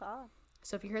this. Oh, God.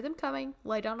 So if you hear them coming,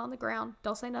 lay down on the ground.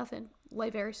 Don't say nothing.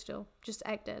 Lay very still. Just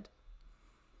act dead.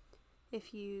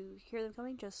 If you hear them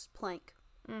coming, just plank.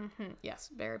 Mm-hmm. Yes,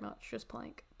 very much. Just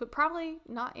plank. But probably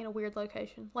not in a weird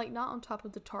location. Like, not on top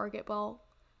of the target ball.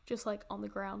 Just, like, on the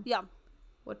ground. Yeah.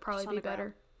 Would probably be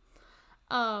better.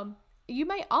 You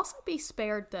may also be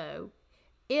spared, though,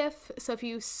 if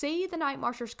you see the night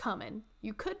marchers coming,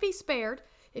 you could be spared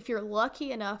if you're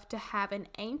lucky enough to have an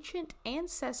ancient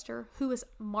ancestor who is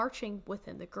marching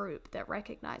within the group that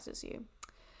recognizes you.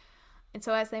 And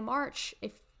so as they march,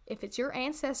 if it's your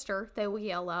ancestor, they will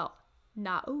yell out,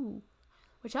 Na'u,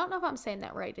 which I don't know if I'm saying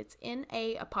that right. It's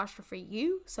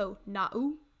N-A-apostrophe-U, so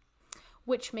Na'u,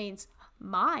 which means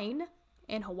mine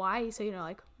in Hawaii. So,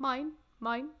 like, mine.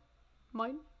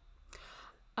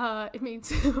 It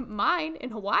means mine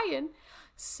in Hawaiian,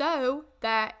 so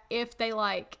that if they,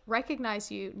 like, recognize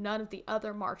you, none of the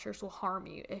other marchers will harm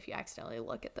you if you accidentally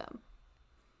look at them.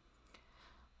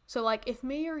 So, like, if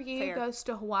me or you goes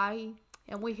to Hawaii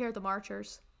and we hear the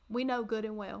marchers, we know good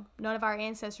and well none of our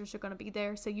ancestors are going to be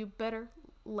there, so you better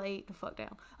lay the fuck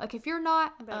down. Like, if you're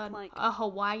not a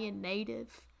Hawaiian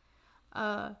native,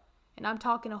 and I'm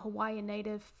talking a Hawaiian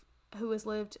native who has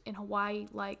lived in Hawaii,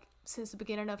 like, since the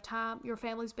beginning of time, your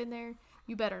family's been there,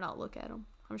 you better not look at them.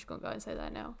 I'm just going to go ahead and say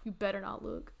that now. You better not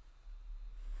look.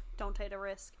 Don't take a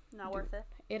risk. Not worth it.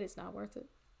 It is not worth it.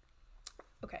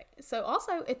 Okay, so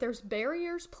also, if there's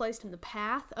barriers placed in the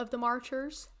path of the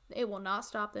marchers, it will not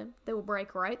stop them. They will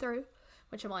break right through,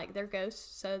 which I'm like, they're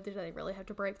ghosts, so do they really have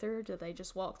to break through, or do they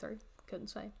just walk through? Couldn't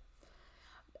say.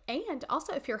 And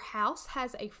also, if your house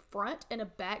has a front and a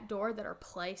back door that are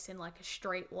placed in, like, a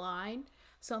straight line,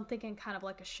 so I'm thinking kind of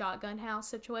like a shotgun house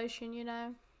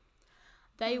situation,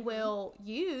 they will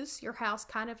use your house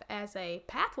kind of as a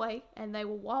pathway, and they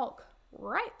will walk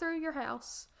right through your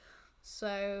house.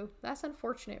 So that's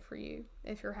unfortunate for you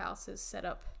if your house is set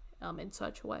up in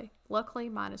such a way. Luckily,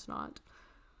 mine is not.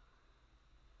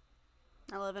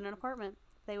 I live in an apartment.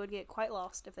 They would get quite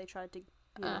lost if they tried to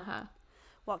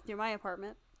walk through my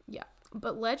apartment. Yeah.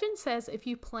 But legend says if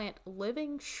you plant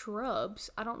living shrubs,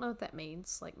 I don't know what that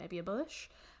means, like maybe a bush,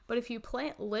 but if you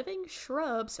plant living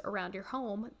shrubs around your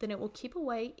home, then it will keep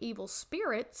away evil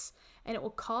spirits, and it will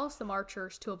cause the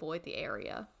marchers to avoid the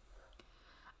area.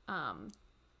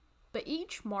 But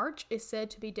each march is said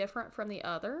to be different from the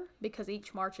other because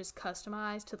each march is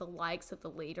customized to the likes of the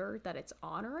leader that it's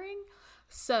honoring.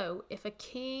 So if a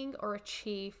king or a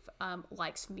chief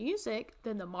likes music,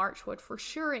 then the march would for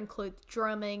sure include the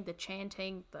drumming, the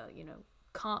chanting, the,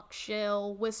 conch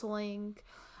shell, whistling.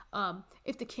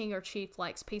 If the king or chief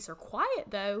likes peace or quiet,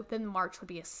 though, then the march would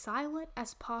be as silent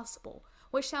as possible,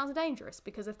 which sounds dangerous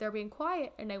because if they're being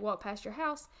quiet and they walk past your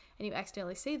house and you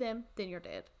accidentally see them, then you're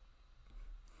dead.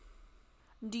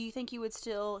 Do you think you would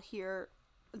still hear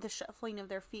the shuffling of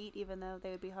their feet even though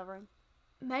they would be hovering?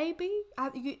 Maybe.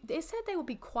 It said they would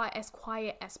be quiet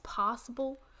as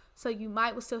possible, so you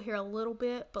might still hear a little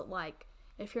bit, but, like,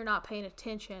 if you're not paying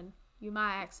attention, you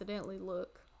might accidentally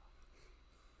look.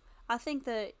 I think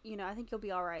that, I think you'll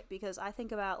be all right, because I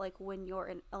think about, like, when you're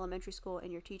in elementary school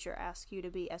and your teacher asks you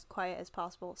to be as quiet as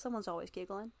possible, someone's always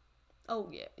giggling. Oh,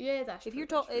 yeah. Yeah, that's true.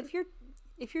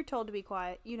 If you're told to be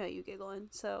quiet, you giggling,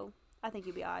 so I think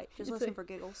you'll be all right. Just listen for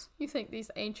giggles. You think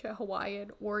these ancient Hawaiian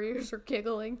warriors are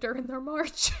giggling during their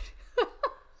march?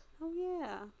 Oh,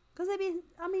 yeah. Because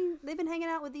they've been hanging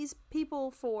out with these people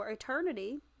for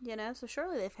eternity, you know, so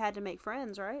surely they've had to make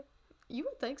friends, right? You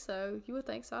would think so.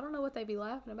 I don't know what they'd be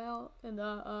laughing about in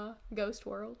the ghost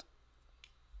world.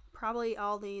 Probably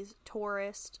all these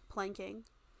tourists planking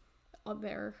On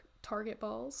their target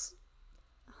balls.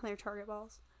 their target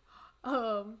balls.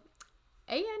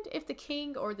 And if the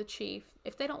king or the chief,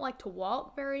 if they don't like to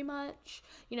walk very much,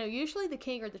 you know, usually the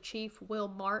king or the chief will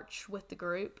march with the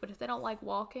group, but if they don't like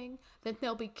walking, then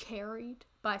they'll be carried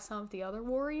by some of the other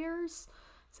warriors.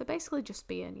 So basically just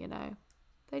being, you know,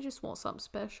 they just want something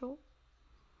special.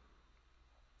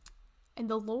 And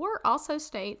the lore also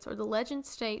states, or the legend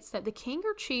states, that the king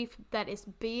or chief that is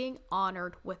being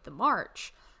honored with the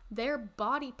march, their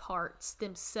body parts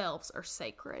themselves are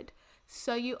sacred.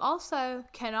 So you also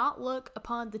cannot look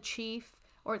upon the chief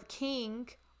or the king,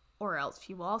 or else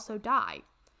you will also die.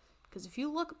 Because if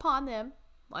you look upon them,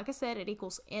 like I said, it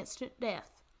equals instant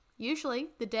death. Usually,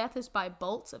 the death is by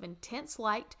bolts of intense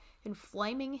light and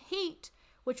flaming heat,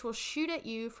 which will shoot at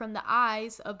you from the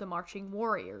eyes of the marching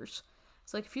warriors.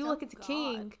 So like if you look at the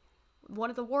king, one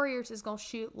of the warriors is going to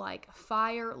shoot like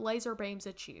fire laser beams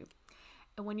at you.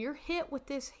 And when you're hit with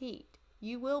this heat,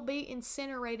 you will be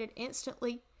incinerated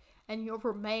instantly, and your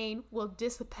remain will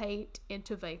dissipate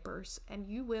into vapors, and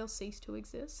you will cease to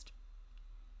exist.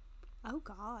 Oh,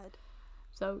 God.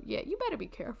 So, yeah, you better be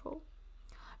careful.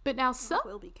 But now I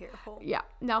will be careful. Yeah.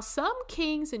 Now, some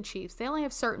kings and chiefs, they only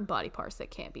have certain body parts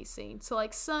that can't be seen. So,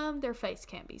 like, some, their face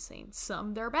can't be seen.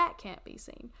 Some, their back can't be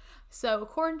seen. So,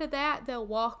 according to that, they'll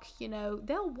walk in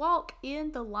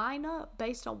the lineup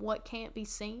based on what can't be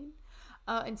seen.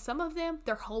 And some of them,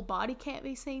 their whole body can't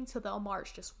be seen, so they'll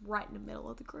march just right in the middle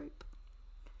of the group.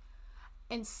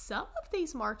 And some of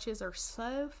these marches are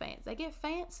so fancy, they get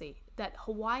fancy, that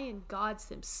Hawaiian gods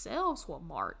themselves will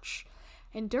march.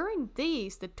 And during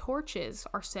these, the torches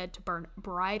are said to burn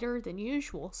brighter than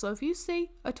usual. So if you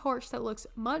see a torch that looks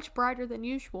much brighter than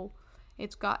usual,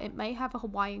 it may have a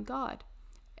Hawaiian god.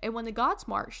 And when the gods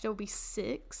march, there will be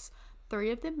 6,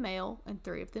 3 of them male and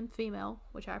 3 of them female,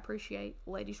 which I appreciate.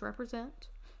 Ladies represent.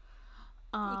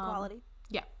 Equality.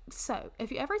 Yeah. So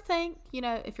if you ever think,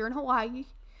 if you're in Hawaii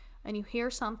and you hear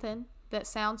something that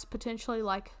sounds potentially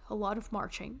like a lot of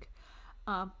marching,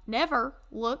 never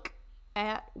look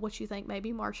at what you think may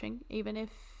be marching, even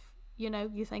if,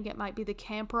 you think it might be the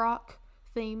Camp Rock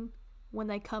theme when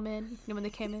they come in, when they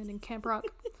came in Camp Rock.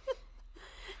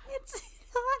 It's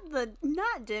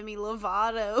not Demi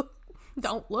Lovato.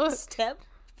 Don't look. Step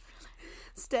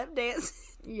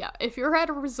dance. Yeah, if you're at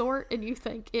a resort and you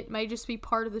think it may just be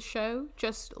part of the show,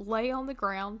 just lay on the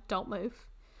ground, don't move.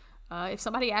 If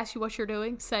somebody asks you what you're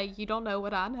doing, say, you don't know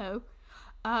what I know.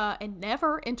 And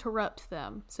never interrupt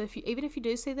them. So even if you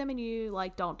do see them and you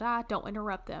don't die, don't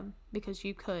interrupt them, because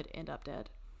you could end up dead.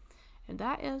 And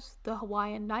that is the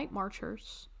Hawaiian Night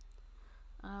Marchers.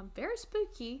 Very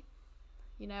spooky.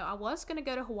 I was going to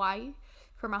go to Hawaii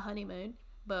for my honeymoon,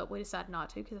 but we decided not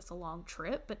to because it's a long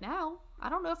trip. But now, I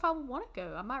don't know if I would want to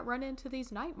go. I might run into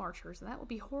these night marchers, and that would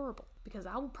be horrible because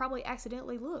I would probably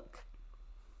accidentally look.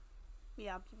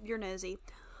 Yeah, you're nosy.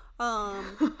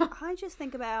 I just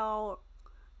think about,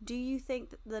 do you think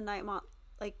that the night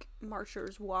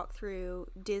marchers walk through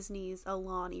Disney's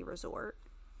Aulani Resort?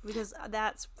 Because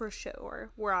that's for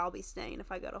sure where I'll be staying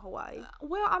if I go to Hawaii.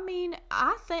 Well,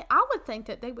 I would think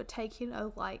that they would take,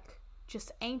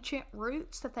 just ancient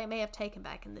routes that they may have taken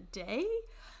back in the day.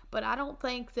 But I don't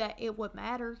think that it would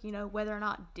matter, whether or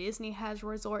not Disney has a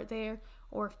resort there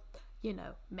or,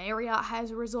 Marriott has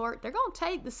a resort. They're going to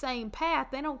take the same path.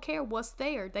 They don't care what's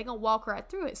there. They're going to walk right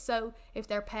through it. So if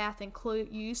their path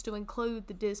used to include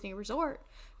the Disney resort,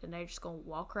 then they're just going to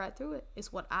walk right through it,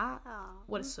 is what I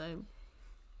would assume.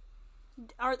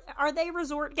 Are they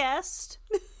resort guests?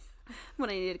 When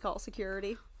I need to call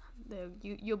security.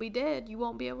 You'll be dead. You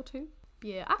won't be able to.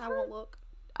 Yeah, I won't look.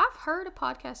 I've heard a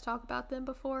podcast talk about them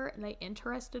before, and they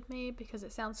interested me because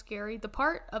it sounds scary. The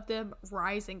part of them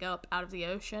rising up out of the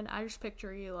ocean, I just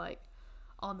picture you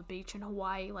on the beach in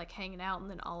Hawaii, hanging out,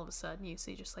 and then all of a sudden you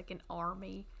see just an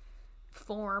army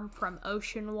form from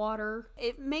ocean water.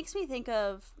 It makes me think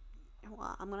of,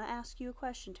 well, I'm going to ask you a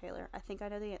question, Taylor. I think I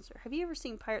know the answer. Have you ever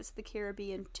seen Pirates of the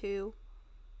Caribbean 2?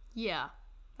 Yeah,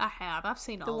 I have. I've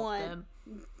seen all of them.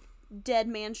 Dead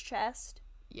Man's Chest?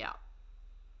 Yeah.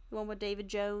 The one with David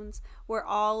Jones, where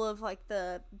all of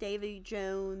the Davy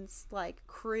Jones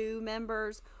crew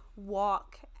members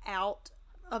walk out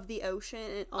of the ocean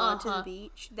and onto the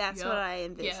beach. That's what I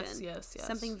envision. Yes.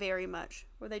 Something very much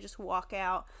where they just walk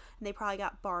out and they probably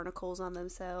got barnacles on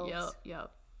themselves.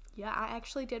 Yep. Yeah, I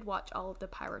actually did watch all of the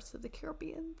Pirates of the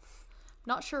Caribbean.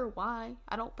 Not sure why.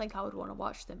 I don't think I would want to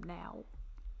watch them now.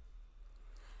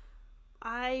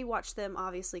 I watched them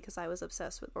obviously because I was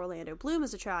obsessed with Orlando Bloom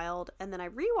as a child, and then I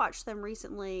rewatched them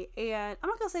recently, and I'm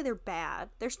not gonna say they're bad.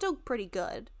 They're still pretty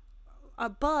good,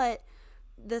 but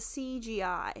the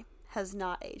CGI has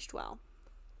not aged well.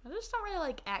 I just don't really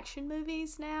like action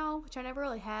movies now, which I never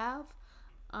really have.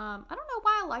 I don't know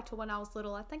why I liked it when I was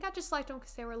little. I think I just liked them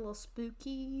because they were a little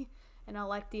spooky, and I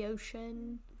liked the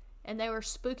ocean, and they were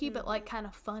spooky but like kind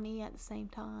of funny at the same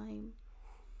time.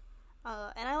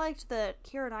 And I liked that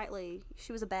Keira Knightley,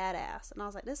 she was a badass. And I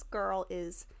was like, this girl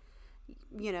is,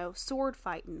 sword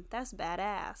fighting. That's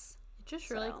badass. It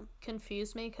just really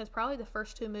confused me because probably the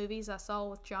first two movies I saw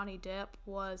with Johnny Depp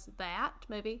was that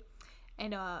movie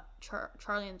and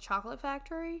Charlie and the Chocolate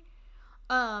Factory.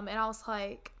 And I was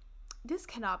like, this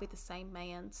cannot be the same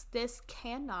man's. This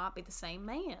cannot be the same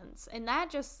man's. And that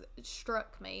just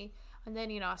struck me. And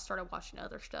then, I started watching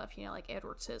other stuff, like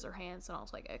Edward Scissorhands, and I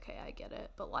was like, okay, I get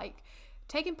it. But, like,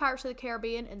 taking Pirates of the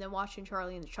Caribbean and then watching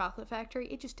Charlie and the Chocolate Factory,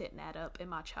 it just didn't add up in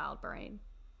my child brain.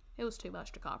 It was too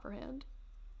much to comprehend.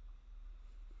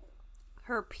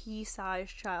 Her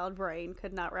pea-sized child brain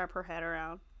could not wrap her head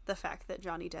around the fact that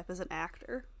Johnny Depp is an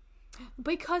actor.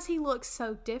 Because he looks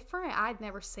so different. I'd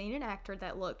never seen an actor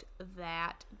that looked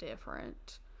that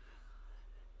different.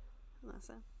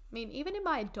 Listen. I mean, even in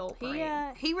my adult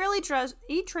brain. He really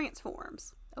he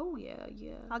transforms. Oh, yeah.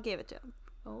 I'll give it to him.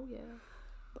 Oh, yeah.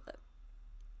 But,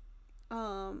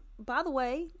 by the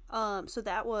way, so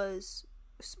that was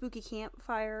Spooky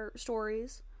Campfire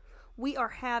Stories. We are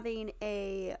having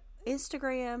a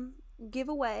Instagram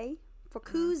giveaway for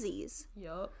koozies.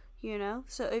 Yup.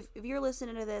 So if you're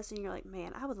listening to this and you're like,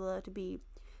 man, I would love to be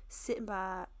sitting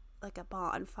by like a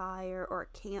bonfire or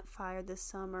a campfire this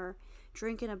summer,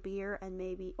 drinking a beer and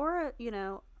maybe, or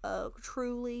a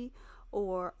Truly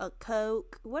or a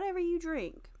Coke, whatever you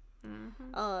drink.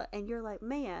 Mm-hmm. And you're like,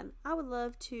 man, I would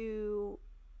love to,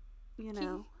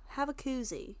 have a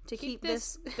koozie to keep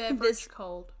this beverage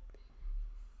cold.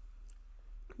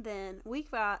 Then we've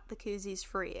got the koozies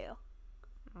for you.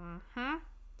 Mm-hmm.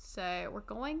 So we're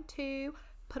going to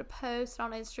put a post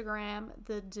on Instagram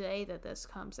the day that this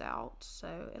comes out.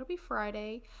 So it'll be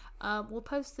Friday. We'll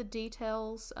post the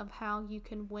details of how you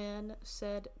can win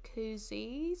said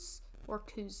koozies or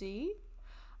koozie.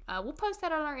 We'll post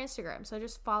that on our Instagram. So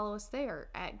just follow us there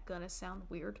at Gonna Sound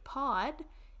Weird Pod,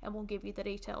 and we'll give you the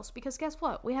details. Because guess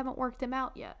what? We haven't worked them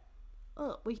out yet.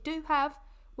 We do have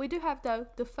though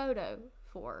the photo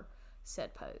for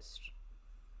said post.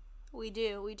 We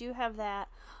do have that.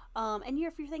 And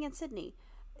if you're thinking Sydney,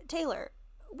 Taylor,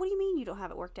 what do you mean you don't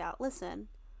have it worked out? Listen,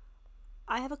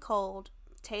 I have a cold.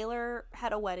 Taylor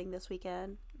had a wedding this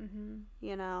weekend.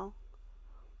 Mm-hmm.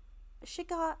 She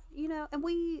got, and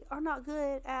we are not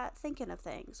good at thinking of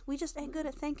things. We just ain't good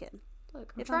at thinking.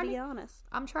 Look, I'm be honest.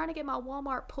 I'm trying to get my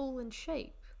Walmart pool in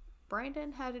shape.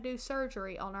 Brandon had to do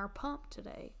surgery on our pump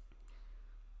today.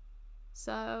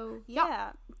 So,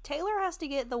 yeah. Taylor has to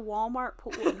get the Walmart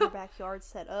pool in her backyard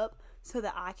set up so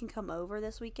that I can come over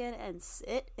this weekend and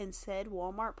sit in said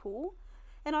Walmart pool.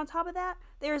 And on top of that,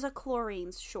 there's a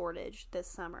chlorine shortage this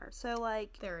summer. So,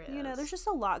 there is. There's just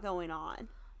a lot going on.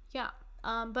 Yeah.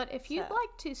 But if you'd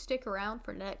like to stick around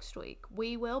for next week,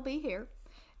 we will be here.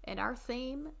 And our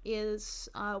theme is,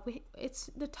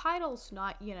 the title's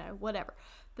not, whatever.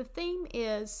 The theme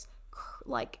is,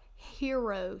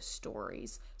 hero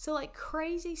stories. So,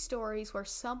 crazy stories where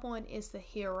someone is the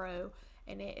hero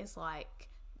and it is like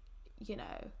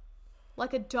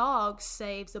a dog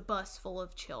saves a bus full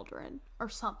of children or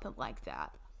something like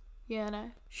that.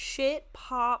 Shit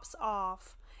pops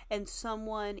off and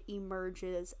someone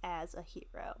emerges as a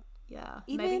hero. Yeah.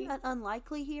 Even maybe an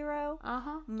unlikely hero.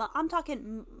 Uh-huh. I'm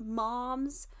talking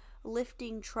moms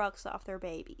lifting trucks off their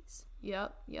babies.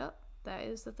 Yep. That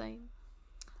is the thing.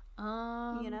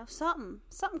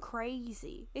 Something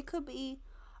crazy. It could be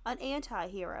an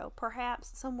anti-hero.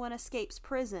 Perhaps someone escapes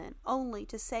prison only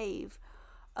to save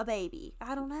a baby.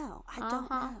 I don't know. I don't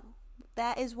know.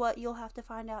 That is what you'll have to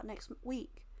find out next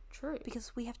week. True.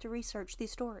 Because we have to research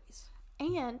these stories.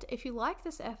 And if you like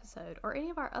this episode or any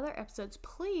of our other episodes,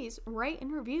 please rate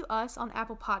and review us on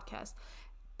Apple Podcasts.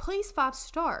 Please 5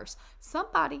 stars.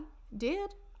 Somebody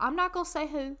did. I'm not going to say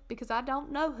who because I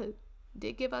don't know who.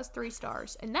 Did give us 3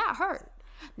 stars. And that hurt.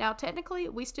 Now, technically,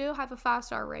 we still have a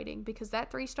 5-star rating because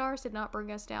that 3 stars did not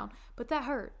bring us down. But that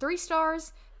hurt. 3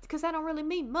 stars because that don't really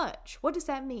mean much. What does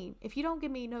that mean? If you don't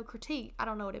give me no critique, I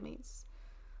don't know what it means.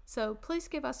 So please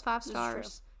give us 5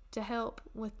 stars to help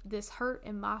with this hurt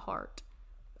in my heart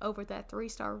over that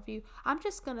 3-star review. I'm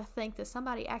just going to think that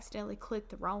somebody accidentally clicked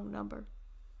the wrong number.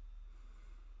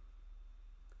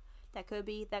 That could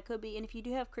be. And if you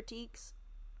do have critiques,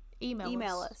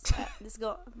 email us at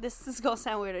this is gonna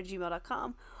sound weird at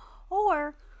gmail.com,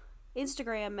 or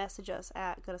Instagram message us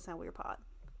at gonna sound weird pod.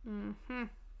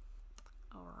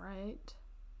 All right,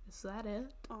 is that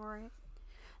it? All right,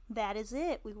 that is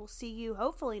it. We will see you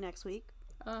hopefully next week.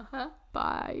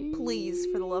 Bye. Please,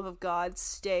 for the love of God,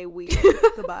 stay weird.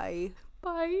 Goodbye.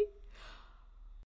 Bye.